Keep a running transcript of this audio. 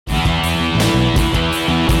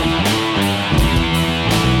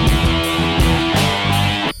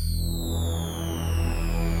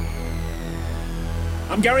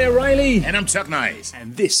I'm Gary O'Reilly. And I'm Chuck Nice.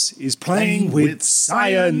 And this is Playing with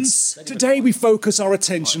Science. Today we focus our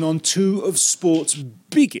attention on two of sport's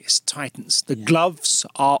biggest titans. The gloves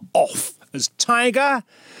are off as Tiger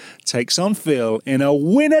takes on Phil in a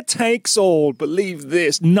winner-takes-all, believe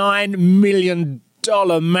this, $9 million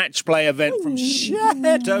match play event from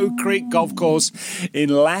Shadow Creek Golf Course in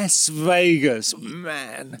Las Vegas.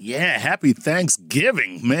 Man. Yeah, happy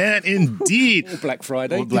Thanksgiving, man, indeed. Or Black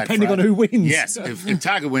Friday, Or Black depending Friday. on who wins. Yes, if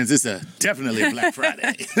Tiger wins, it's definitely a Black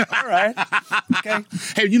Friday. All right. Okay.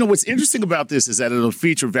 Hey, you know what's interesting about this is that it'll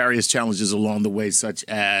feature various challenges along the way, such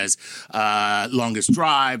as longest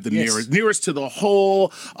drive, the nearest to the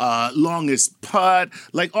hole, longest putt,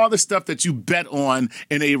 like all the stuff that you bet on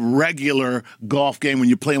in a regular golf game when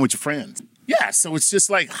you're playing with your friends. Yeah, so it's just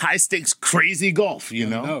like high-stakes, crazy golf, you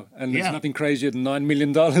know? No, and there's nothing crazier than $9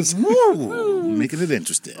 million. Ooh, making it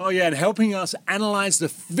interesting. Oh, yeah, and helping us analyse the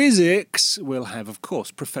physics, we'll have, of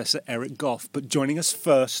course, Professor Eric Goff. But joining us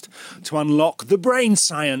first to unlock the brain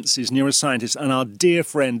science is neuroscientist and our dear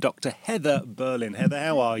friend, Dr. Heather Berlin. Heather,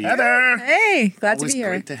 how are you? Heather! Hey, glad Always to be here.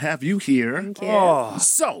 Great to have you here. Thank you. Oh.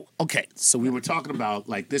 So we were talking about,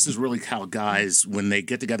 like, this is really how guys, when they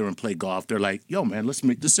get together and play golf, they're like, yo, man, let's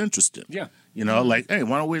make this interesting. Yeah. You know, like, hey,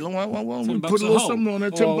 why don't we put a $10 little a something on there,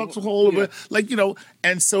 hole. $10 a hole, Yeah. like, you know.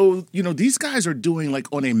 And so, you know, these guys are doing,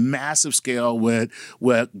 like, on a massive scale where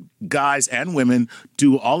guys and women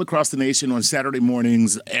do all across the nation on Saturday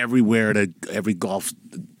mornings, everywhere to every golf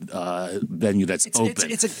venue that's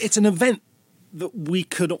open. It's an event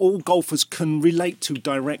that all golfers can relate to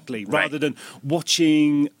directly, rather than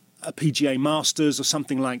watching a PGA Masters or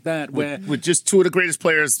something like that, where with just two of the greatest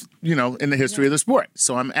players, you know, in the history of the sport.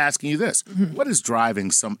 So I'm asking you this: What is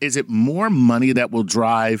driving Is it more money that will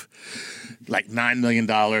drive, like $9 million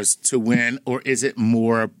to win, or is it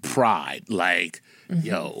more pride? Like,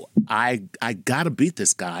 yo, I gotta beat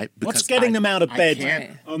this guy. What's getting them out of bed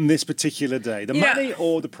can't- on this particular day? The money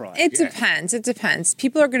or the pride? It depends. It depends.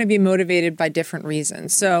 People are going to be motivated by different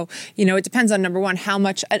reasons. So, you know, it depends on, number one, how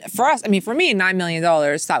much, for us, I mean, for me, $9 million,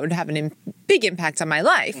 that would have a big impact on my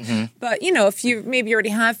life. But, you know, if you maybe already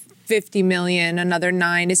have $50 million, another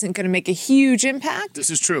 9 isn't going to make a huge impact. This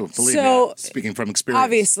is true. Believe me, speaking from experience.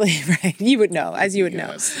 Obviously, right? You would know, as you would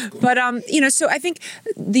know. But you know, so I think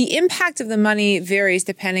the impact of the money varies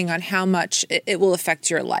depending on how much it will affect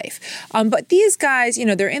your life. But these guys, you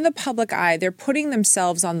know, they're in the public eye. They're putting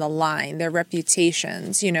themselves on the line, their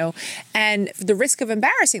reputations, you know, and the risk of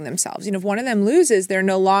embarrassing themselves. You know, if one of them loses, they're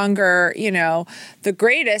no longer, you know, the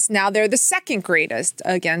greatest. Now they're the second greatest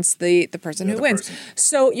against the person who wins.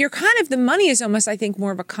 So you're kind of, the money is almost, I think,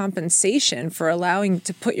 more of a compensation for allowing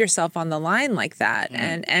to put yourself on the line like that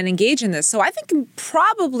and engage in this. So I think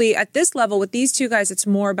probably at this level with these two guys, it's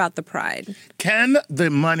more about the pride. Can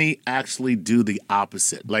the money actually do the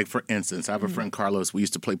opposite? Like, for instance, I have a friend, Carlos. We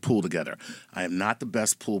used to play pool together. I am not the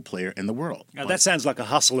best pool player in the world. Now, that sounds like a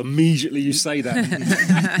hustle immediately you say that.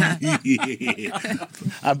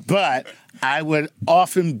 But I would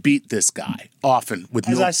often beat this guy,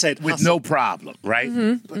 with no problem, right?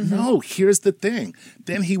 But no, here's the thing.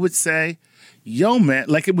 Then he would say, yo, man,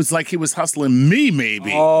 like it was like he was hustling me,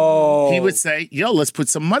 maybe. Oh. He would say, yo, let's put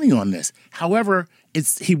some money on this. However,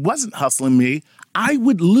 he wasn't hustling me. I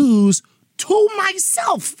would lose to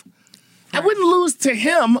myself. I wouldn't lose to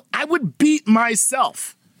him. I would beat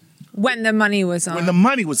myself. When the money was on. When the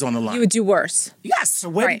money was on the line. You would do worse. Yes. So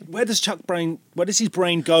where does his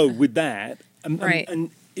brain go with that?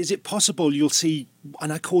 And is it possible you'll see,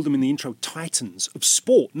 and I call them in the intro, titans of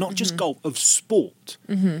sport, not just golf, of sport.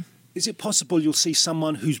 Is it possible you'll see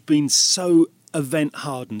someone who's been so event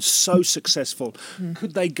hardened, so successful,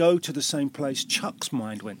 could they go to the same place Chuck's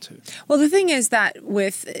mind went to? Well, the thing is that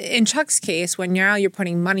in Chuck's case, when you're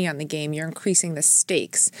putting money on the game, you're increasing the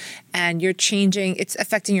stakes and it's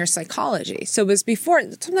affecting your psychology. So as before,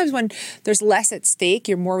 sometimes when there's less at stake,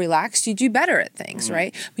 you're more relaxed, you do better at things,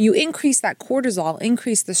 right? When you increase that cortisol,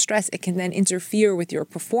 increase the stress, it can then interfere with your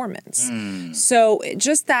performance. So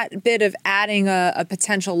just that bit of adding a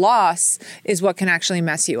potential loss is what can actually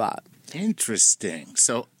mess you up. Interesting.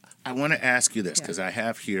 So I want to ask you this because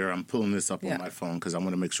I'm pulling this up on my phone because I want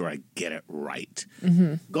to make sure I get it right.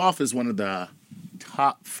 Golf is one of the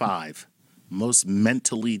top 5 most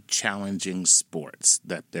mentally challenging sports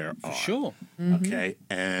that there are. For sure. Okay.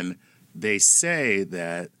 And they say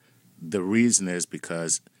that the reason is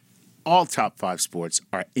because all top 5 sports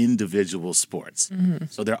are individual sports.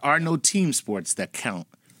 So there are no team sports that count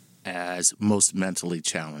as most mentally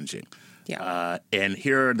challenging. And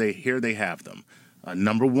here they have them.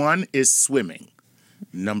 Number 1 is swimming.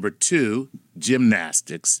 Number 2,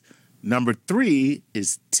 gymnastics. Number 3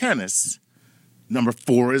 is tennis. Number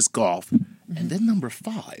 4 is golf. And then number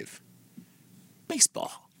 5,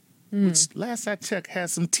 baseball. Which, last I checked,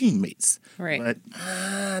 has some teammates. Right. But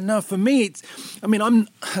no, for me, I'm,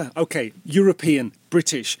 okay, European,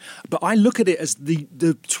 British, but I look at it as the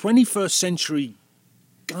 21st century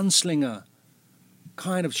gunslinger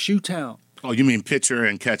kind of shootout. oh, you mean pitcher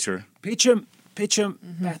and catcher? Pitcher,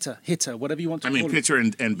 batter, hitter, whatever you want to call it. Pitcher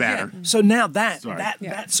and batter. Yeah. So now that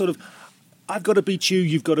sort of, I've got to beat you,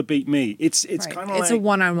 you've got to beat me. It's Right. kind of like... It's a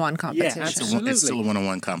one-on-one competition. absolutely. It's still a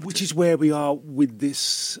one-on-one competition. Which is where we are with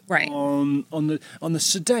this Right. on the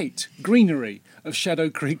sedate greenery of Shadow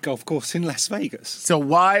Creek Golf Course in Las Vegas. So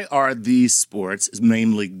why are these sports,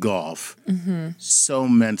 namely golf, so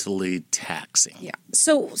mentally taxing? Yeah.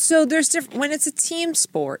 So there's different when it's a team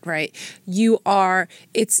sport, right? You're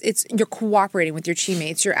cooperating with your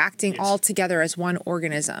teammates. You're acting all together as one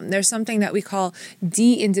organism. There's something that we call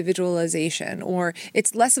de-individualization, or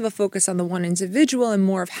it's less of a focus on the one individual and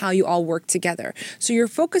more of how you all work together. So your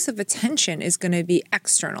focus of attention is going to be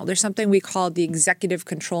external. There's something we call the executive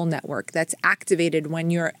control network that's activated when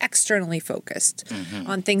you're externally focused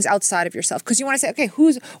on things outside of yourself. Because you want to say, okay,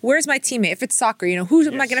 where's my teammate? If it's soccer, who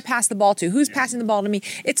am I going to pass the ball to? Who's passing the ball to me?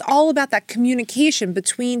 It's all about that communication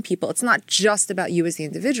between people. It's not just about you as the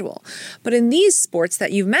individual. But in these sports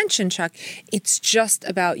that you've mentioned, Chuck, it's just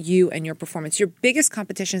about you and your performance. Your biggest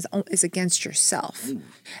competition is against yourself.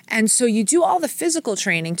 And so you do all the physical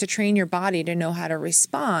training to train your body to know how to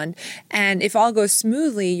respond. And if all goes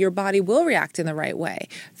smoothly, your body will react in the right way.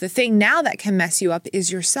 The thing now that can mess you up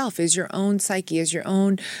is yourself, is your own psyche, is your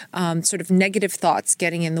own sort of negative thoughts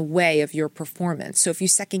getting in the way of your performance. So if you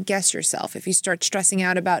second guess yourself, if you start stressing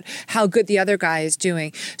out about how good the other guy is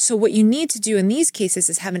doing. So what you need to do in these cases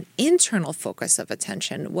is have an internal focus of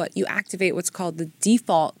attention. What you activate what's called the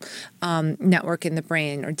default network in the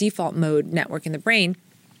brain, or default mode network in the brain,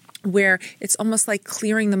 where it's almost like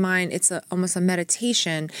clearing the mind. It's almost a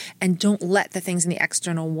meditation, and don't let the things in the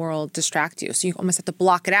external world distract you. So you almost have to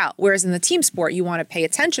block it out. Whereas in the team sport, you want to pay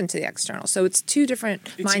attention to the external. So it's two different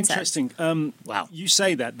mindsets. It's interesting. Wow. You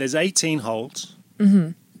say that. There's 18 holes.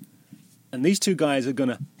 And these two guys are going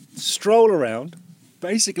to stroll around,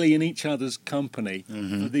 basically in each other's company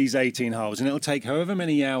for these 18 holes. And it'll take however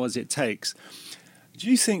many hours it takes. Do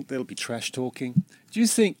you think there'll be trash talking? Do you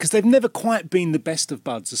think, because they've never quite been the best of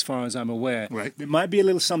buds as far as I'm aware. Right. There might be a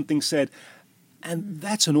little something said, and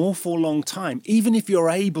that's an awful long time. Even if you're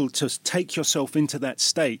able to take yourself into that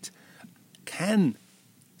state, can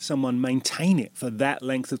someone maintain it for that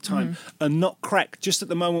length of time and not crack just at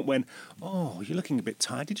the moment when, oh, you're looking a bit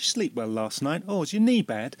tired. Did you sleep well last night? Oh, is your knee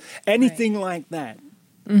bad? Anything like that.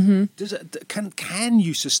 Can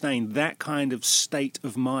you sustain that kind of state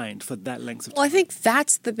of mind for that length of time? Well, I think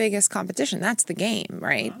that's the biggest competition. That's the game,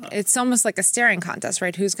 right? It's almost like a staring contest,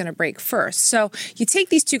 right? Who's going to break first? So you take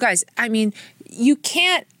these two guys. I mean, you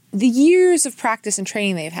can't, the years of practice and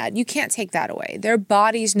training they've had, you can't take that away. Their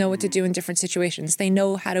bodies know what to do in different situations. They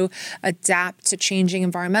know how to adapt to changing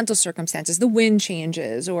environmental circumstances. The wind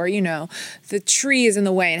changes, or, the tree is in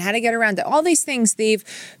the way, and how to get around it. All these things they've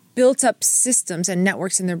built up systems and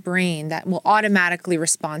networks in their brain that will automatically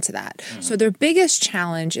respond to that. So their biggest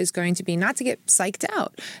challenge is going to be not to get psyched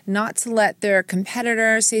out, not to let their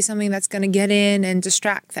competitor say something that's going to get in and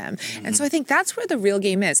distract them. And so I think that's where the real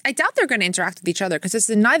game is. I doubt they're going to interact with each other because it's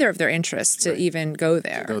in neither of their interests to even go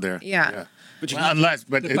there. Yeah. But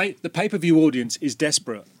But the pay-per-view audience is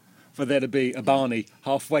desperate for there to be a Barney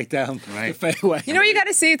halfway down the fairway. You know what you got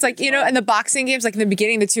to see? It's like, in the boxing games, like in the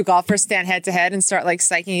beginning, the two golfers stand head to head and start like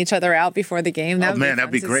psyching each other out before the game.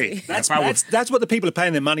 that'd be great. That's what the people are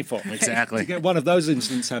paying their money for. Exactly. To get one of those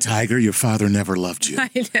incidents happen. Tiger, your father never loved you. I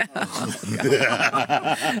know.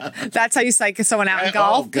 That's how you psych someone out in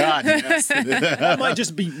golf. Oh, God, yes. That might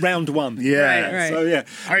just be round one. Yeah. Right. So, yeah.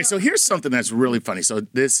 All right, so here's something that's really funny. So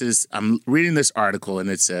I'm reading this article, and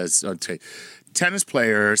it says, tennis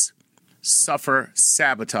players suffer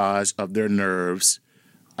sabotage of their nerves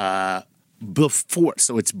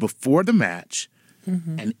it's before the match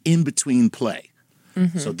and in between play.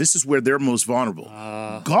 So this is where they're most vulnerable.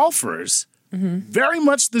 Golfers, very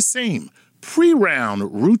much the same.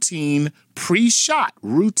 Pre-round routine, pre-shot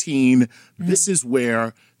routine. This is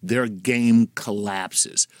where their game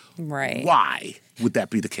collapses. Right. Why would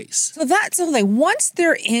that be the case? So that's the whole thing. Once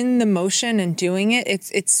they're in the motion and doing it,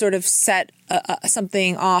 it's sort of set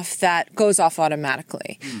something off that goes off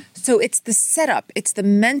automatically. So it's the setup. It's the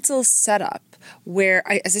mental setup where,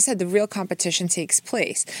 as I said, the real competition takes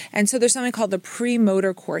place. And so there's something called the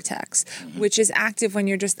premotor cortex, which is active when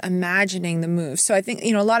you're just imagining the move. So I think,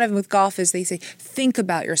 a lot of them with golf is they say, think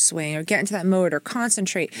about your swing or get into that mode or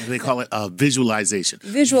concentrate. They call it visualization.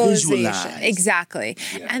 Visualization, exactly.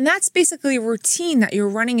 Yeah. And that's basically a routine that you're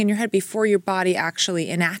running in your head before your body actually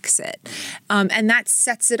enacts it. And that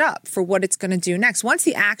sets it up for what it's going to do next. Once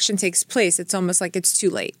the action takes place, it's almost like it's too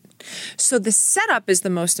late. So the setup is the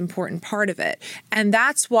most important part of it. And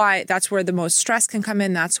that's where the most stress can come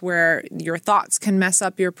in. That's where your thoughts can mess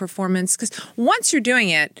up your performance. Because once you're doing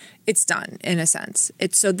it, it's done, in a sense.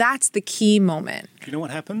 So that's the key moment. You know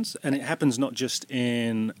what happens? And it happens not just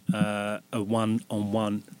in a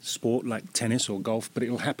one-on-one sport like tennis or golf, but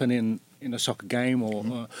it'll happen in a soccer game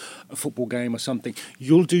or a football game or something.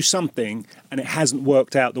 You'll do something and it hasn't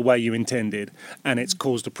worked out the way you intended, and it's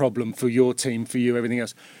caused a problem for your team, for you, everything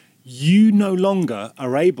else. You no longer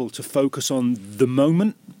are able to focus on the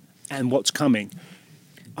moment and what's coming.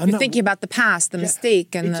 You're thinking about the past, the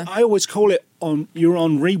mistake, and I always call it you're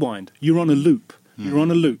on rewind. You're on a loop. You're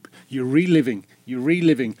on a loop. You're reliving.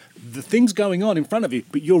 The things going on in front of you,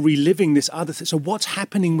 but you're reliving this other thing. So what's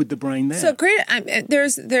happening with the brain there? So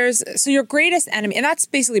so your greatest enemy, and that's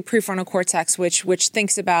basically prefrontal cortex, which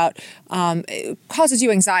thinks about, causes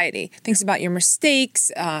you anxiety, thinks about your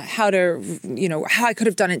mistakes, how I could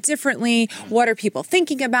have done it differently. What are people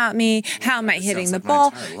thinking about me? How am I hitting the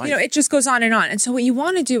ball? It just goes on. And so what you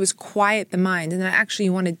want to do is quiet the mind, and then actually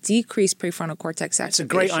you want to decrease prefrontal cortex activation. It's a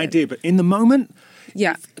great idea, but in the moment,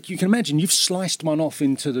 yeah, you can imagine you've sliced one off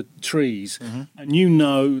into the trees, and you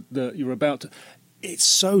know that you're about to. It's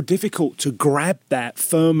so difficult to grab that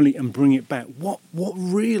firmly and bring it back.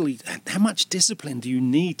 How much discipline do you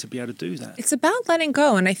need to be able to do that? It's about letting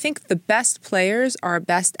go. And I think the best players are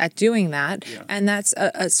best at doing that. Yeah. And that's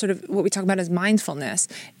a sort of what we talk about as mindfulness.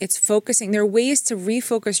 It's focusing. There are ways to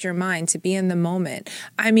refocus your mind, to be in the moment.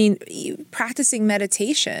 I mean, practicing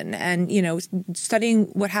meditation and, studying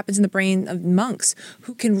what happens in the brain of monks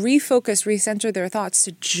who can refocus, recenter their thoughts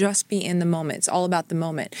to just be in the moment. It's all about the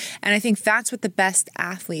moment. And I think that's what the best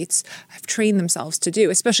athletes have trained themselves to do,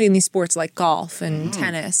 especially in these sports like golf and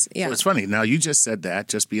tennis. Yeah. So it's funny. Now, you just said that,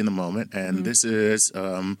 just be in the moment. And this is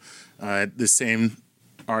the same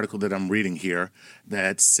article that I'm reading here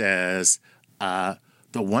that says the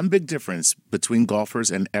one big difference between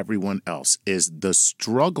golfers and everyone else is the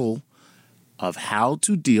struggle of how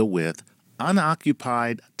to deal with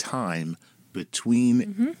unoccupied time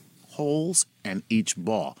between holes and each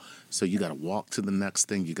ball. So you got to walk to the next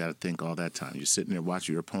thing. You got to think all that time. You're sitting there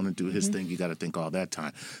watching your opponent do his thing. You got to think all that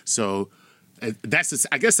time. So I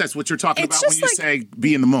guess that's what you're talking about when you say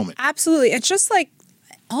be in the moment. Absolutely. It's just like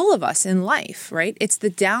all of us in life, right? It's the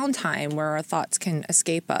downtime where our thoughts can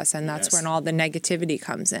escape us, and that's when all the negativity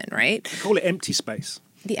comes in, right? I call it empty space.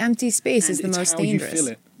 The empty space is the most dangerous. You feel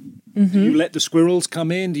it. Do you let the squirrels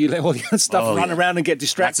come in? Do you let all the other stuff run around and get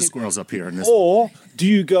distracted? Lots of squirrels up here. Or do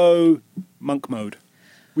you go monk mode?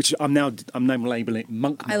 Which I'm now labeling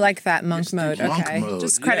monk mode. I like that, monk mode. Monk okay. mode.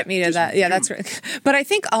 Just credit me to that. Yeah, that's right. But I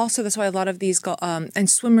think also that's why a lot of these, and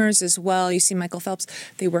swimmers as well, you see Michael Phelps,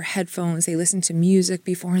 they wear headphones, they listen to music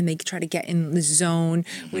before, and they try to get in the zone,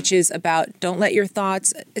 which is about don't let your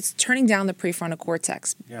thoughts, it's turning down the prefrontal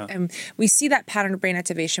cortex. Yeah. And we see that pattern of brain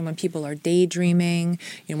activation when people are daydreaming,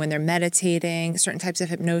 when they're meditating, certain types of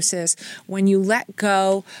hypnosis. When you let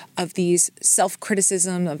go of these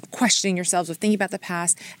self-criticism, of questioning yourselves, of thinking about the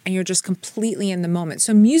past, and you're just completely in the moment.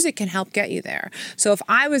 So music can help get you there. So if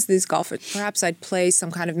I was these golfers, perhaps I'd play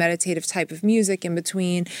some kind of meditative type of music in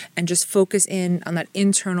between and just focus in on that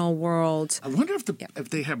internal world. I wonder if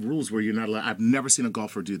they have rules where you're not allowed. I've never seen a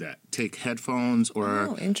golfer do that. Take headphones,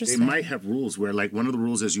 or interesting. They might have rules where, like, one of the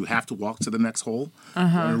rules is you have to walk to the next hole. One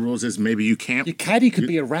of the rules is maybe you can't. Your caddy could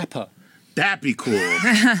be a rapper. That'd be cool. You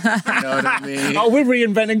know what I mean? Oh, we're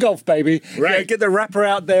reinventing golf, baby. Right. Yeah, get the rapper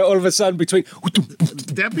out there all of a sudden between.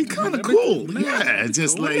 That'd be kind of cool. Yeah,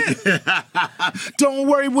 just like, don't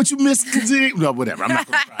worry what you missed. No, whatever. I'm not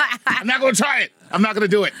going to try it. I'm not going to try it. I'm not going to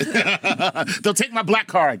do it. They'll take my black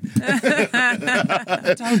card. Don't do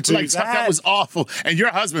that. That was awful. And your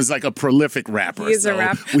husband's like a prolific rapper. He is a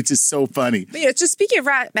rapper. Which is so funny. But just speaking of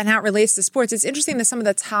rap and how it relates to sports, it's interesting that some of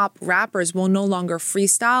the top rappers will no longer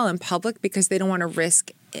freestyle in public because they don't want to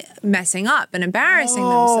risk messing up and embarrassing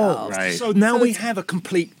themselves. Right. So now we have a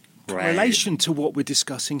complete correlation to what we're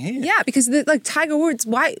discussing here. Yeah, because like Tiger Woods,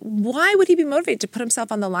 why would he be motivated to put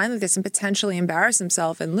himself on the line like this and potentially embarrass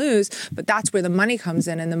himself and lose? But that's where the money comes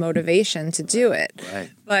in and the motivation to do it.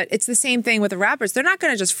 Right. But it's the same thing with the rappers. They're not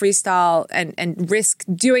going to just freestyle and risk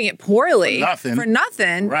doing it poorly for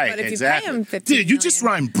nothing. Right, but if exactly. you pay him $15 Dude, you just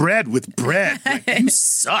rhymed bread with bread. Like, you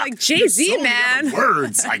suck. Like Jay-Z, There's so man. many other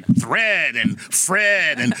words like thread and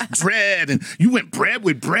Fred and dread, and you went bread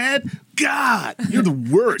with bread? God, you're the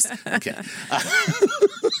worst. Okay.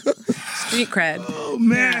 Street cred. Oh,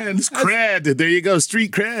 man. It's cred. There you go.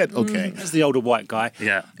 Street cred. Okay. As the older white guy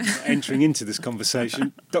entering into this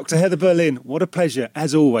conversation, Dr. Heather Berlin, what a pleasure,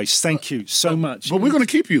 as always. Thank you so much. But we're going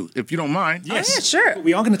to keep you, if you don't mind. Yes. Oh, yeah, sure. But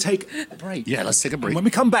we are going to take a break. Yeah, let's take a break. And when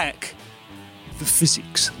we come back, the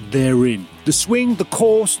physics therein. The swing, the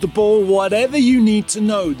course, the ball, whatever you need to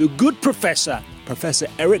know. The good professor, Professor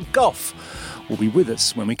Eric Goff, will be with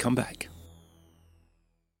us when we come back.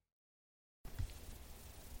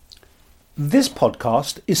 This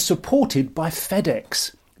podcast is supported by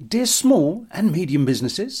FedEx. Dear small and medium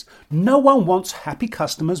businesses, no one wants happy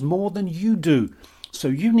customers more than you do. So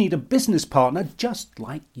you need a business partner just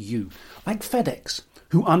like you, like FedEx,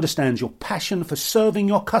 who understands your passion for serving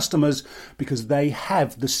your customers because they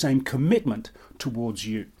have the same commitment towards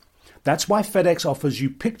you. That's why FedEx offers you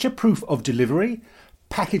picture proof of delivery,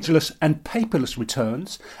 packageless and paperless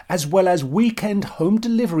returns, as well as weekend home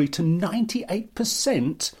delivery to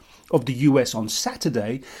 98% of the US on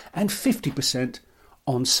Saturday and 50%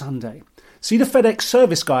 on Sunday. See the FedEx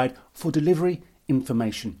service guide for delivery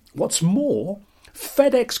information. What's more,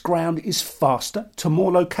 FedEx Ground is faster to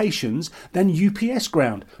more locations than UPS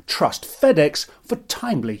Ground. Trust FedEx for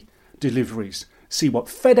timely deliveries. See what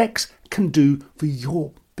FedEx can do for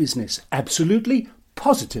your business. Absolutely,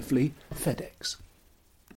 positively FedEx.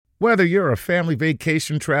 Whether you're a family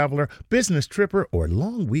vacation traveler, business tripper, or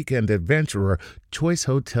long weekend adventurer, Choice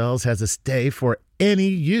Hotels has a stay for any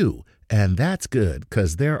you. And that's good,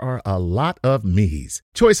 because there are a lot of me's.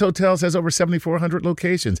 Choice Hotels has over 7,400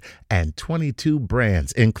 locations and 22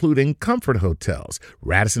 brands, including Comfort Hotels,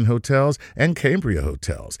 Radisson Hotels, and Cambria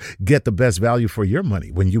Hotels. Get the best value for your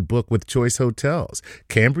money when you book with Choice Hotels.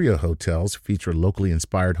 Cambria Hotels feature locally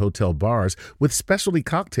inspired hotel bars with specialty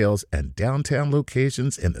cocktails and downtown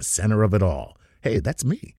locations in the center of it all. Hey, that's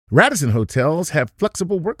me. Radisson Hotels have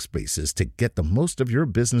flexible workspaces to get the most of your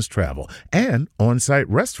business travel and on-site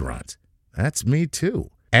restaurants. That's me too.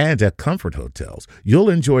 And at Comfort Hotels, you'll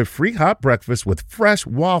enjoy free hot breakfast with fresh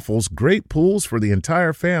waffles, great pools for the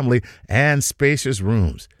entire family, and spacious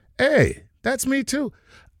rooms. Hey, that's me too.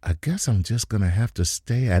 I guess I'm just going to have to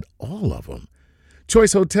stay at all of them.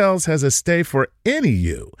 Choice Hotels has a stay for any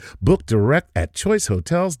you. Book direct at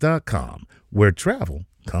choicehotels.com, where travel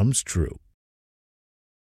comes true.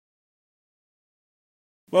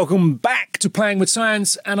 Welcome back to Playing with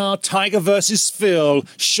Science and our Tiger versus Phil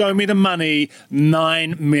Show Me the Money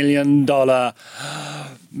 $9 million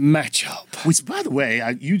matchup. Which, by the way,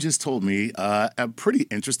 you just told me a pretty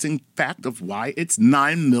interesting fact of why it's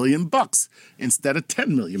 $9 million instead of $10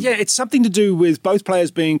 million. Yeah, it's something to do with both players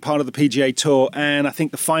being part of the PGA Tour, and I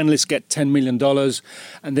think the finalists get $10 million,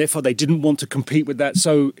 and therefore they didn't want to compete with that.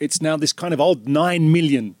 So it's now this kind of odd $9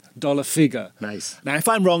 million figure. Nice. Now, if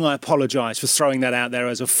I'm wrong, I apologise for throwing that out there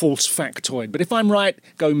as a false factoid. But if I'm right,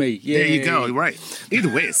 go me. Yay. There you go. Right.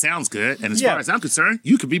 Either way, it sounds good. And as far as I'm concerned,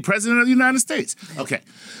 you could be president of the United States. Okay.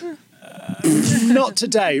 Not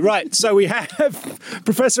today. Right. So we have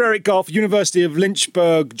Professor Eric Goff, University of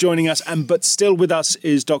Lynchburg, joining us. But still with us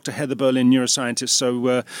is Dr. Heather Berlin, neuroscientist. So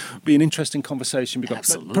it'll be an interesting conversation.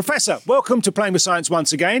 Absolutely. Professor, welcome to Playing with Science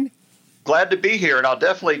once again. Glad to be here, and I'll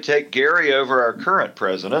definitely take Gary over our current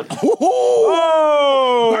president.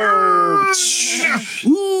 Oh!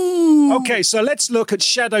 Okay, so let's look at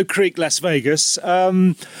Shadow Creek, Las Vegas.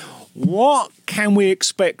 What can we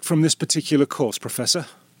expect from this particular course, Professor?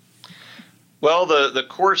 Well, the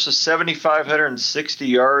course is 7,560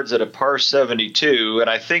 yards at a par 72,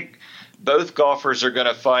 and I think both golfers are going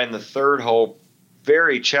to find the third hole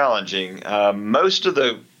very challenging. Most of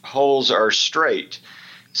the holes are straight.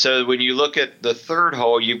 So when you look at the third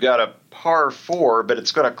hole, you've got a par 4, but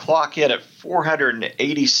it's going to clock in at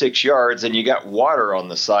 486 yards, and you got water on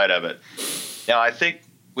the side of it. Now, I think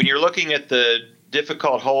when you're looking at the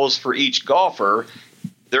difficult holes for each golfer,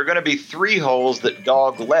 there are going to be 3 holes that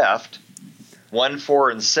dog left, 1,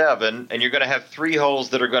 4, and 7, and you're going to have 3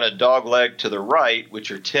 holes that are going to dog leg to the right, which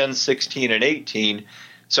are 10, 16, and 18.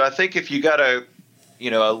 So I think if you got a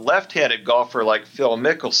left-handed golfer like Phil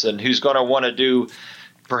Mickelson, who's going to want to do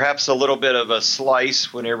perhaps a little bit of a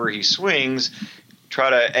slice whenever he swings, try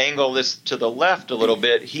to angle this to the left a little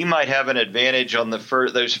bit, he might have an advantage on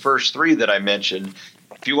those first three that I mentioned.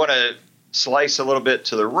 If you want to slice a little bit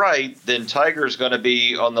to the right, then Tiger's going to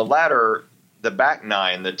be on the latter, the back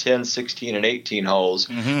nine, the 10, 16, and 18 holes.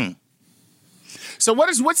 Mm-hmm. So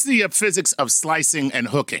what's the physics of slicing and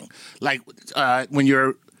hooking? Like when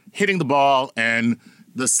you're hitting the ball and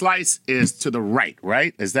the slice is to the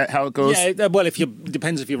right? Is that how it goes? Yeah, well,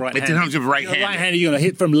 depends if you're right-handed. It depends if you're right-handed. Right-handed, you're going to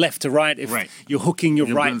hit from left to right. If you're hooking,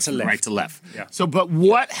 you're right to left. Right to left. Yeah. So, but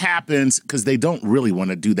what happens, because they don't really want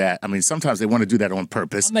to do that. I mean, sometimes they want to do that on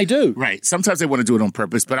purpose. And they do. Right. Sometimes they want to do it on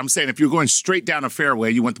purpose. But I'm saying if you're going straight down a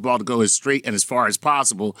fairway, you want the ball to go as straight and as far as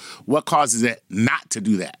possible. What causes it not to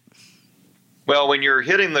do that? Well, when you're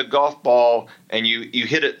hitting the golf ball and you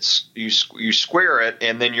hit it, you square it,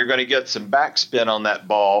 and then you're going to get some backspin on that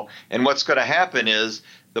ball. And what's going to happen is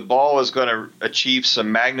the ball is going to achieve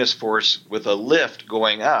some Magnus force with a lift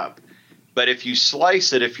going up. But if you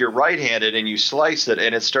slice it, if you're right-handed and you slice it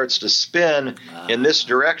and it starts to spin in this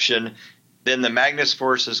direction, then the Magnus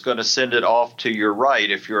force is going to send it off to your right.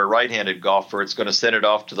 If you're a right-handed golfer, it's going to send it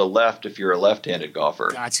off to the left if you're a left-handed golfer.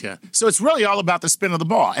 Gotcha. So it's really all about the spin of the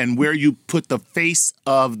ball and where you put the face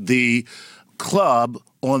of the club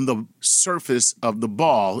on the surface of the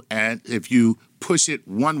ball. And if you push it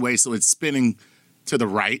one way so it's spinning to the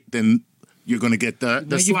right, then you're going to get the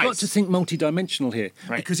slice. You've got to think multidimensional here,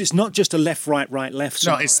 because it's not just a left, left.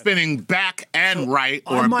 No, it's spinning back and right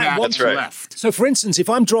or back and left. So, for instance, if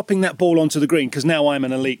I'm dropping that ball onto the green, because now I'm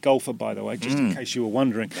an elite golfer, by the way, just in case you were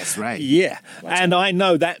wondering. That's right. Yeah, and I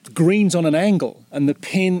know that green's on an angle and the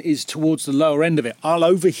pin is towards the lower end of it. I'll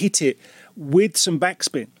overhit it with some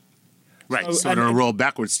backspin. Right, so it'll roll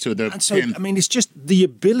backwards to the pin. I mean, it's just the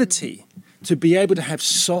ability to be able to have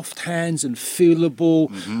soft hands and feel the ball.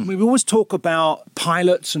 I mean, we always talk about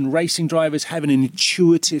pilots and racing drivers having an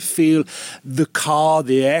intuitive feel. The car,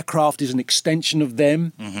 the aircraft is an extension of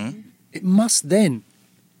them. It must then,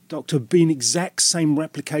 Doctor, be an exact same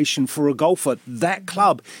replication for a golfer. That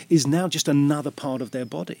club is now just another part of their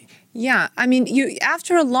body. Yeah, I mean,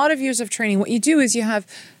 after a lot of years of training, what you do is you have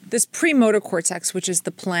this premotor cortex, which is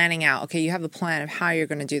the planning out. Okay, you have the plan of how you're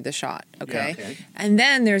going to do the shot. Okay? Yeah, okay. And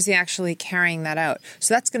then there's the actually carrying that out.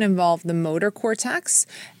 So that's going to involve the motor cortex.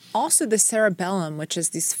 Also the cerebellum, which is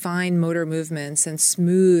these fine motor movements and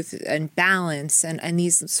smooth and balance and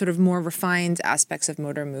these sort of more refined aspects of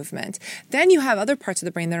motor movement. Then you have other parts of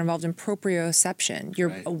the brain that are involved in proprioception,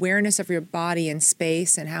 your awareness of your body in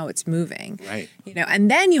space and how it's moving. Right.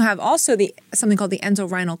 And then you have also something called the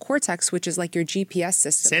entorhinal cortex, which is like your GPS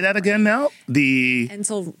system. Say that again now. The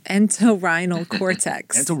entorhinal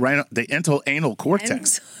cortex. The entorhinal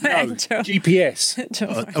cortex. GPS.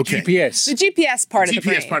 Okay. GPS. The GPS part of the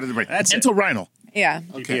brain. Part of the brain. That's entorhinal. Yeah.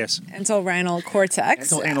 GPS. Entorhinal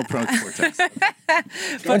cortex. Entorhinal cortex.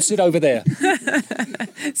 Go and sit over there.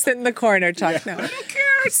 Sit in the corner, Chuck. Yeah. No. I don't care.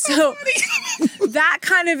 So that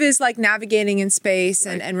kind of is like navigating in space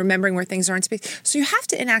and remembering where things are in space. So you have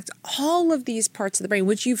to enact all of these parts of the brain,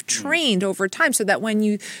 which you've trained over time, so that when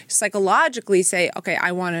you psychologically say, okay,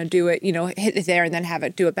 I want to do it, hit it there and then have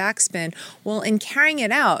it do a backspin. Well, in carrying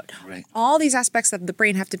it out, all these aspects of the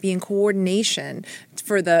brain have to be in coordination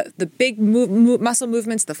for the big muscle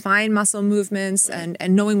movements, the fine muscle movements, and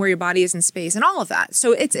knowing where your body is in space and all of that.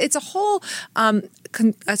 So it's a whole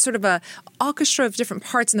sort of a orchestra of different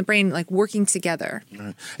parts in the brain like working together.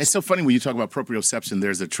 It's so funny when you talk about proprioception.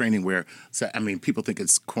 There's a training where, people think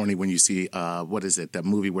it's corny when you see, what is it, that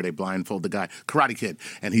movie where they blindfold the guy, Karate Kid,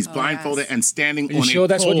 and he's blindfolded and standing on a pole. Are you sure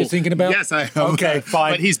that's what you're thinking about? Yes, I am. Okay,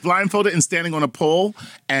 fine. But he's blindfolded and standing on a pole,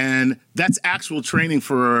 and that's actual training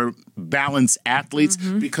for balanced athletes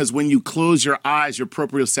because when you close your eyes, your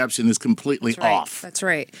proprioception is completely off. That's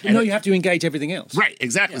right. You have to engage everything else. Right,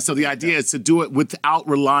 exactly. So the idea is to do it without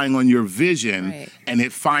relying on your vision, and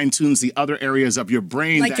it fine-tunes the other areas of your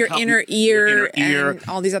brain. Like your inner ear and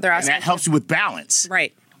all these other aspects. And that helps you with balance.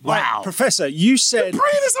 Right. Wow. Right, Professor, you said... The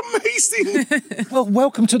brain is amazing. Well,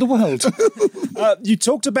 welcome to the world. You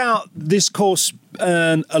talked about this course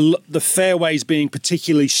and the fairways being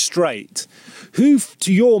particularly straight. Who,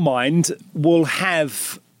 to your mind, will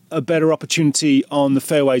have a better opportunity on the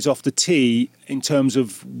fairways off the tee in terms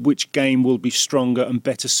of which game will be stronger and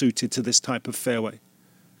better suited to this type of fairway?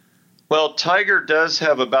 Well, Tiger does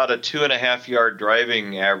have about a 2.5-yard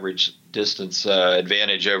driving average distance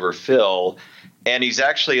advantage over Phil, and he's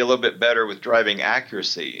actually a little bit better with driving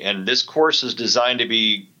accuracy. And this course is designed to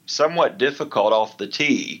be somewhat difficult off the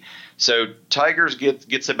tee. So Tiger's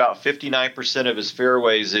gets about 59% of his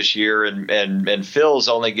fairways this year, and Phil's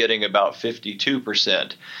only getting about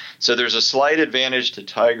 52%. So there's a slight advantage to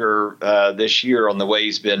Tiger this year on the way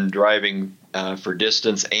he's been driving for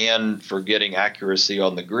distance and for getting accuracy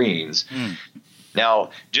on the greens.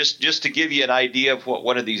 Now, just to give you an idea of what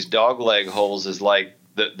one of these dogleg holes is like,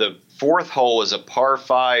 the fourth hole is a par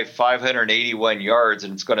 5, 581 yards,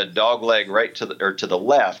 and it's going to dogleg right to the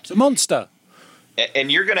left. It's a monster.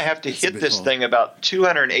 And you're going to have to hit this thing about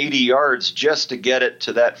 280 yards just to get it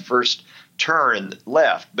to that first turn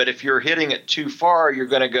left. But if you're hitting it too far, you're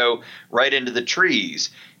going to go right into the trees.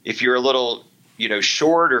 If you're a little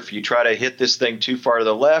short, or if you try to hit this thing too far to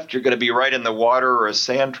the left, you're going to be right in the water or a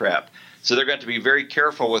sand trap. So they're going to be very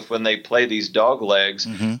careful with when they play these dog legs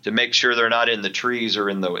to make sure they're not in the trees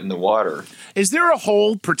or in the water. Is there a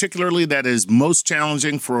hole particularly that is most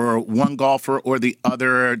challenging for one golfer or the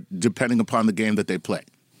other, depending upon the game that they play?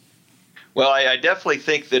 Well, I definitely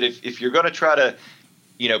think that if you're going to try to,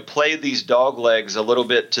 play these dog legs a little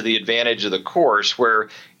bit to the advantage of the course, where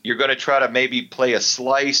you're going to try to maybe play a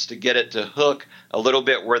slice to get it to hook a little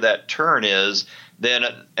bit where that turn is, then,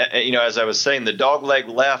 as I was saying, the dog leg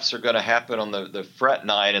lefts are going to happen on the front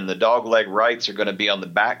nine, and the dog leg rights are going to be on the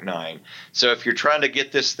back nine. So if you're trying to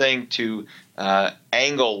get this thing to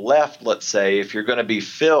angle left, let's say, if you're going to be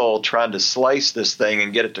Phil trying to slice this thing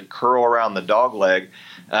and get it to curl around the dog leg,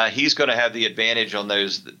 he's going to have the advantage on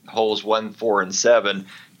those holes 1, 4, and 7.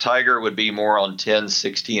 Tiger would be more on 10,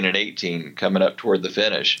 16, and 18 coming up toward the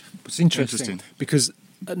finish. It's interesting. Because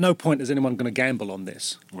at no point is anyone going to gamble on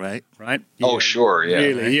this. Right. Right? Oh, sure, yeah.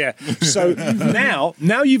 Really, yeah. So now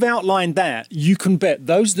you've outlined that, you can bet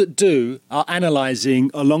those that do are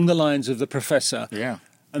analysing along the lines of the professor. Yeah.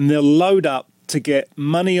 And they'll load up to get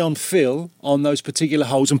money on Phil on those particular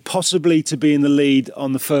holes and possibly to be in the lead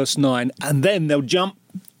on the first 9. And then they'll jump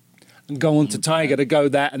and go on to Tiger to go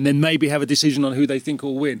that, and then maybe have a decision on who they think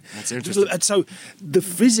will win. That's interesting. And so the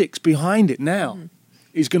physics behind it now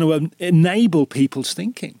is going to enable people's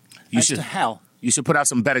thinking to how. You should put out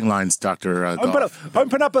some betting lines, Dr. Goff.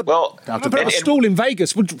 Open up a stall in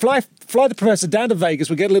Vegas. We'll fly the professor down to Vegas.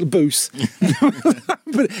 We'll get a little boost.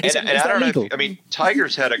 Is I don't know.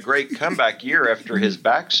 Tiger's had a great comeback year after his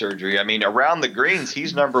back surgery. Around the greens,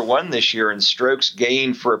 he's number 1 this year in strokes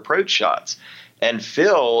gained for approach shots. And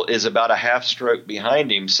Phil is about a half stroke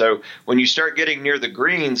behind him. So when you start getting near the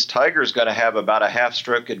greens, Tiger's going to have about a half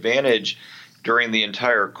stroke advantage during the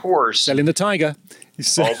entire course. Selling the Tiger.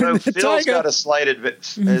 Although Phil's got a slight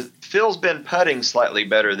advantage. Phil's been putting slightly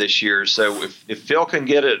better this year, so if Phil can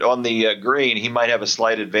get it on the green, he might have a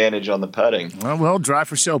slight advantage on the putting. Well, drive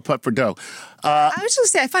for show, putt for dough. I was just going to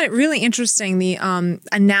say, I find it really interesting, the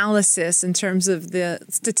analysis in terms of the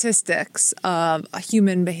statistics of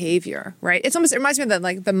human behavior, right? It reminds me of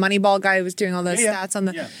the Moneyball guy who was doing all those stats on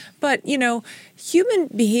the... Yeah. But, human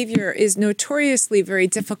behavior is notoriously very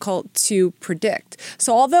difficult to predict.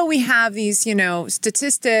 So although we have these,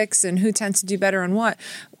 statistics and who tends to do better on what,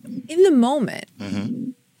 in the moment...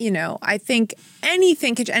 I think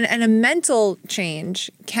anything can, and a mental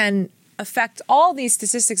change can affect all these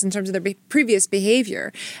statistics in terms of their previous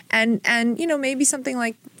behavior, and maybe something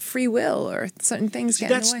like free will or certain things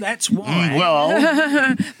get in the way. That's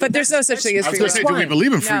why. But there's no such thing as free will. I was going to say, do we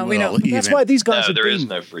believe in free will? That's why these guys there is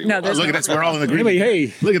no free will. No, look at us. We're all in agreement.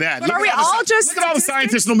 Hey, look at that. But are we all just look at all the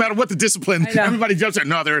scientists, no matter what the discipline, everybody jumps at,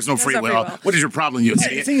 no, there is no free will. What is your problem? You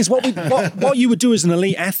the thing is, what you would do as an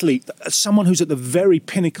elite athlete, someone who's at the very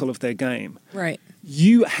pinnacle of their game, right?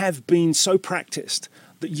 You have been so practiced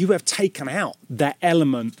that you have taken out that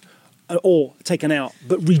element,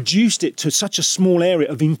 but reduced it to such a small area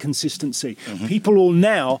of inconsistency. People will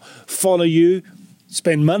now follow you,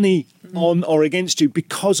 spend money on or against you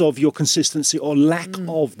because of your consistency or lack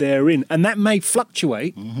of therein. And that may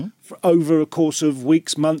fluctuate for over a course of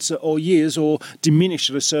weeks, months, or years, or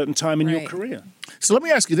diminish at a certain time in your career. So let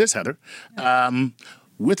me ask you this, Heather.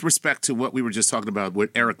 With respect to what we were just talking about,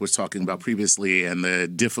 what Eric was talking about previously, and the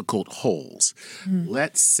difficult holes,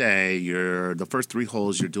 let's say the first 3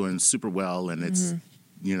 holes you're doing super well, and it's,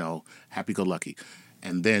 happy-go-lucky.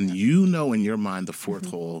 And then in your mind the 4th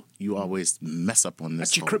hole, you always mess up on this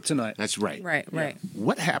That's your hole. kryptonite. That's right. Right.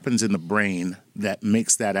 What happens in the brain that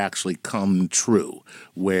makes that actually come true?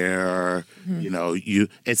 Where,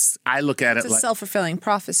 I look at it It's a like self-fulfilling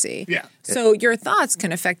prophecy. Yeah. So your thoughts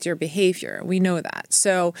can affect your behavior. We know that.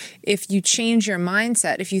 So if you change your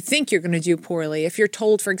mindset, if you think you're going to do poorly, if you're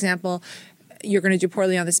told, for example, you're going to do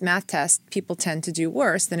poorly on this math test, people tend to do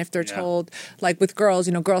worse than if they're told, like with girls,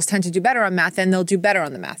 girls tend to do better on math, and they'll do better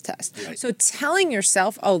on the math test. Right. So telling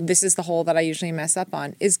yourself, oh, this is the hole that I usually mess up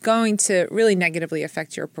on, is going to really negatively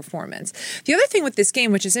affect your performance. The other thing with this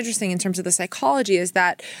game, which is interesting in terms of the psychology, is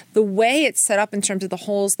that the way it's set up in terms of the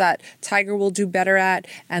holes that Tiger will do better at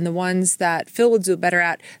and the ones that Phil will do better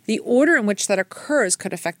at, the order in which that occurs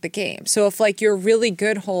could affect the game. So if like your really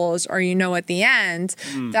good holes are, at the end,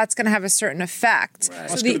 that's going to have a certain effect. Right.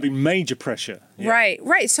 So that's going to be major pressure. Yeah.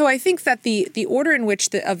 Right. So I think that the order in which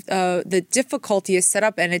the difficulty is set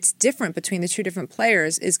up, and it's different between the two different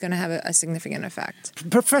players, is going to have a significant effect.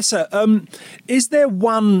 Professor, is there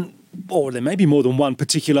one, or there may be more than one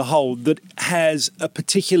particular hole that has a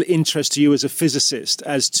particular interest to you as a physicist,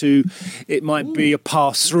 as to it might be a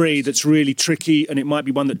par 3 that's really tricky, and it might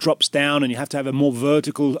be one that drops down and you have to have a more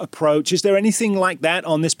vertical approach? Is there anything like that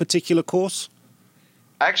on this particular course?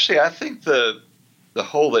 Actually, I think the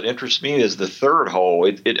hole that interests me is the third hole.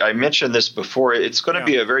 I mentioned this before. It's going to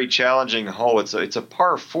be a very challenging hole. It's a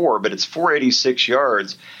par 4, but it's 486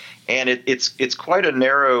 yards, and it's quite a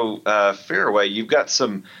narrow fairway. You've got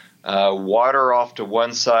some water off to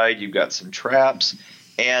one side. You've got some traps.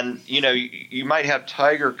 And, you might have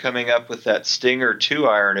Tiger coming up with that Stinger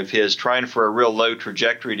 2-iron of his, trying for a real low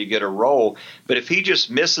trajectory to get a roll. But if he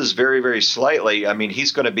just misses very, very slightly,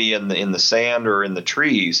 he's going to be in the sand or in the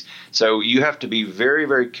trees. So you have to be very,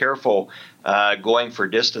 very careful going for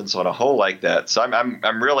distance on a hole like that. So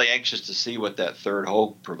I'm really anxious to see what that third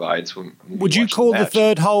hole provides. Would you call the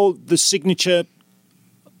third hole the signature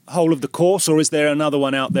hole of the course, or is there another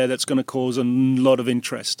one out there that's going to cause a lot of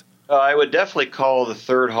interest? I would definitely call the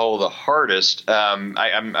third hole the hardest.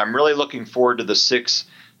 I'm really looking forward to the 6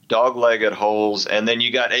 dog-legged holes, and then you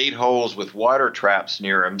got 8 holes with water traps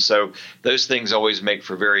near them. So those things always make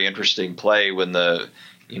for very interesting play when to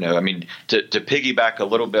piggyback a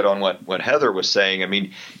little bit on what Heather was saying.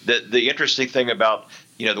 The interesting thing about,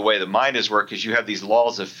 the way the mind is work is you have these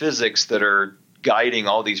laws of physics that are guiding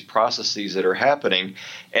all these processes that are happening,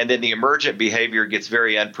 and then the emergent behavior gets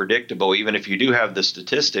very unpredictable, even if you do have the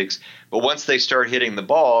statistics. But once they start hitting the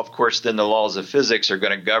ball, of course, then the laws of physics are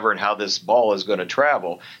going to govern how this ball is going to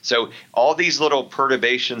travel. So all these little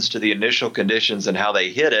perturbations to the initial conditions and how they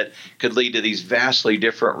hit it could lead to these vastly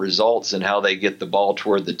different results in how they get the ball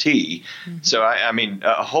toward the tee. Mm-hmm. So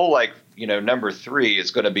a hole like number 3 is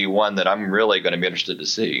going to be one that I'm really going to be interested to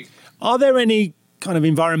see. Are there any kind of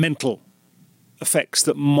environmental effects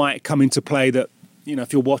that might come into play that,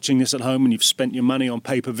 if you're watching this at home and you've spent your money on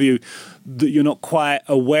pay-per-view, that you're not quite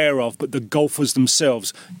aware of, but the golfers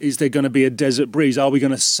themselves? Is there going to be a desert breeze? Are we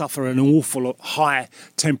going to suffer an awful high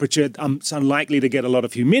temperature? It's unlikely to get a lot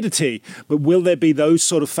of humidity, but will there be those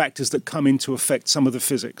sort of factors that come into affect some of the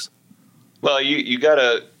physics? Well, you got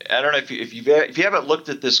to. I don't know if you haven't looked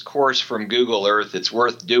at this course from Google Earth, it's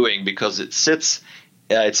worth doing because it sits.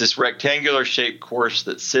 It's this rectangular shaped course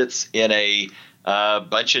that sits in a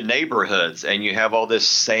bunch of neighborhoods, and you have all this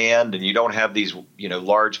sand, and you don't have these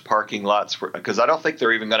large parking lots because I don't think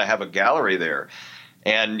they're even going to have a gallery there,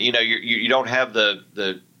 and you don't have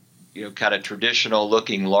the kind of traditional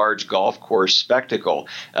looking large golf course spectacle.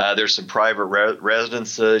 There's some private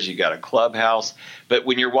residences, you got a clubhouse, but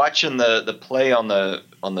when you're watching the play on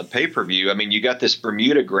the pay-per-view, you got this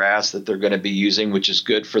Bermuda grass that they're going to be using, which is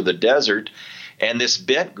good for the desert. And this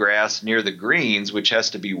bent grass near the greens, which has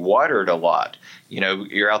to be watered a lot.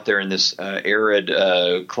 You're out there in this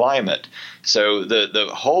arid climate. So the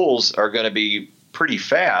holes are going to be pretty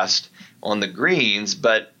fast on the greens,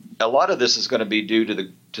 but a lot of this is going to be due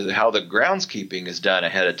to how the groundskeeping is done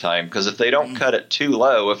ahead of time. Because if they don't cut it too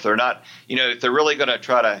low, if they're not, if they're really going to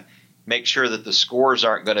try to make sure that the scores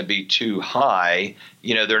aren't going to be too high,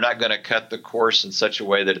 they're not going to cut the course in such a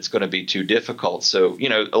way that it's going to be too difficult. So,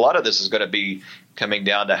 a lot of this is going to be coming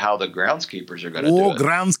down to how the groundskeepers are going to do it.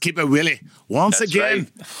 Groundskeeper Willie, That's again,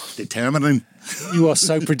 right. Determining. You are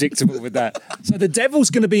so predictable with that. So the devil's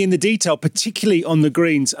going to be in the detail, particularly on the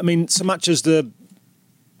greens. so much as the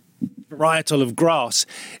varietal of grass,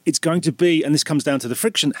 it's going to be, and this comes down to the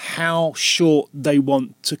friction, how short they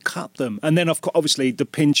want to cut them. And then, obviously, the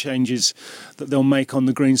pin changes that they'll make on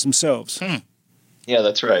the greens themselves. Yeah,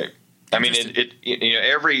 that's right. And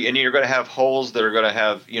you're going to have holes that are going to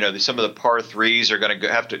have, some of the par 3s are going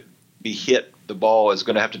to have to be hit. The ball is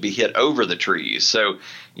going to have to be hit over the trees. So,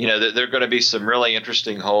 there are going to be some really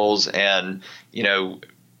interesting holes, and,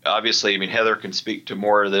 obviously, I mean, Heather can speak to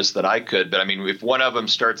more of this than I could, but I mean, if one of them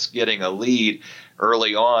starts getting a lead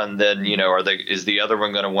early on, then, is the other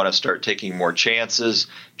one going to want to start taking more chances,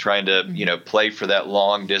 trying to, play for that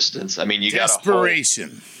long distance? I mean, you got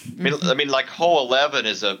desperation. I mean, like hole 11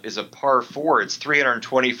 is a par 4. It's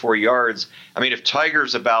 324 yards. I mean, if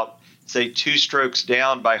Tiger's about, say, 2 strokes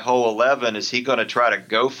down by hole 11, is he going to try to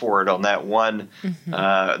go for it on that one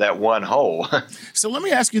hole? So let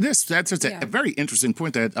me ask you this. That's a very interesting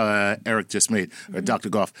point that Eric just made, or Dr.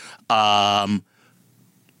 Goff.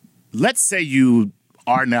 Let's say you're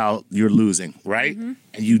losing, right? Mm-hmm.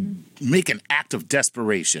 And you make an act of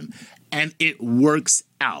desperation and it works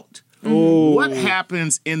out. Mm-hmm. What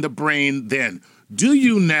happens in the brain then? Do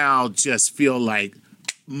you now just feel like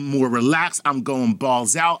more relaxed? I'm going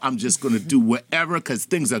balls out. I'm just going to do whatever because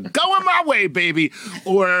things are going my way, baby.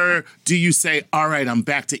 Or do you say, all right, I'm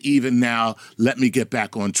back to even now. Let me get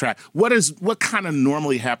back on track. What kind of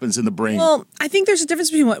normally happens in the brain? Well, I think there's a difference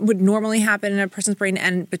between what would normally happen in a person's brain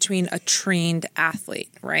and between a trained athlete,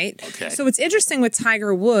 right? Okay. So what's interesting with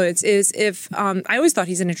Tiger Woods is I always thought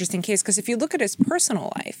he's an interesting case because if you look at his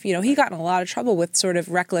personal life, he got in a lot of trouble with sort of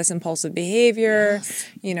reckless, impulsive behavior,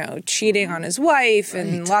 cheating on his wife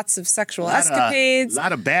and lots of sexual escapades. A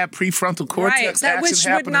lot of bad prefrontal cortex action which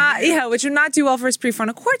happening. Which would not do well for his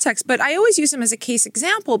prefrontal cortex. But I always use him as a case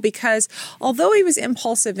example because although he was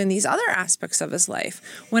impulsive in these other aspects of his life,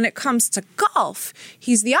 when it comes to golf,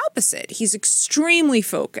 he's the opposite. He's extremely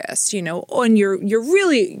focused, and you're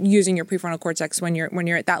really using your prefrontal cortex when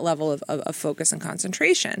you're at that level of focus and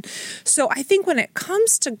concentration. So I think when it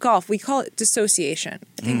comes to golf, we call it dissociation.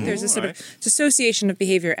 I think there's a sort of dissociation of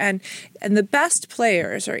behavior, and the best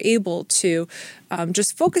players are able to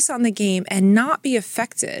just focus on the game and not be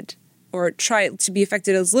affected or try to be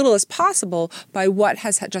affected as little as possible by what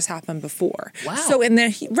has just happened before. Wow. So in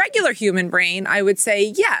the regular human brain, I would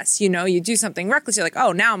say, yes, you do something reckless. You're like,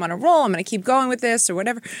 oh, now I'm on a roll. I'm going to keep going with this or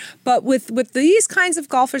whatever. But with these kinds of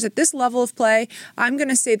golfers at this level of play, I'm going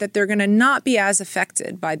to say that they're going to not be as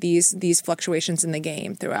affected by these fluctuations in the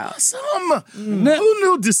game throughout. Who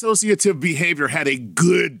knew dissociative behavior had a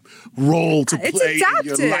good role to play in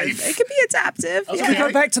your life? It could be adaptive. I was going to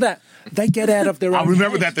go back to that. They get out of their own I'll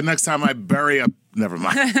remember head. that the next time I bury a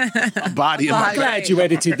body in my I'm glad you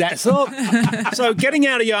edited that. So getting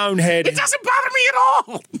out of your own head. It doesn't bother me at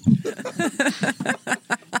all.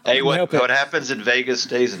 Hey, what happens in Vegas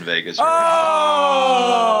stays in Vegas. Right?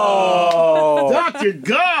 Oh! Dr.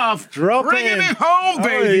 Goff, bringing it home,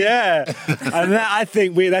 baby. Oh, yeah. And I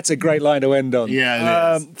think that's a great line to end on.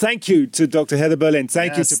 Yeah, it is. Thank you to Dr. Heather Berlin.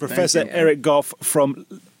 Thank you to Professor Eric Goff from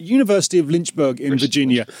University of Lynchburg in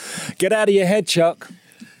Virginia. Get out of your head, Chuck.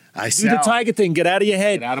 Do the Tiger thing. Get out of your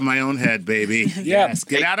head. Get out of my own head, baby. Yes.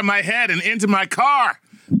 Get out of my head and into my car.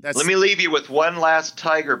 Let me leave you with one last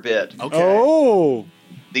Tiger bit. Okay. Oh.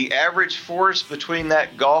 The average force between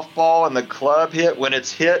that golf ball and the club hit when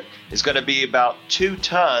it's hit is going to be about 2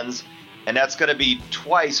 tons, and that's going to be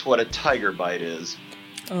twice what a tiger bite is.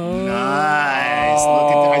 Oh. Nice.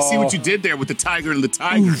 Look at that. I see what you did there with the tiger and the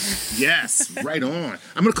tiger. Yes, right on.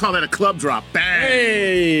 I'm going to call that a club drop. Bang.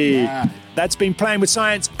 Hey. Yeah. That's been Playing with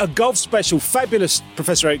Science, a golf special. Fabulous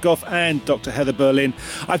Professor Eric Goff and Dr. Heather Berlin.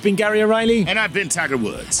 I've been Gary O'Reilly. And I've been Tiger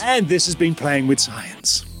Woods. And this has been Playing with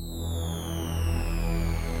Science.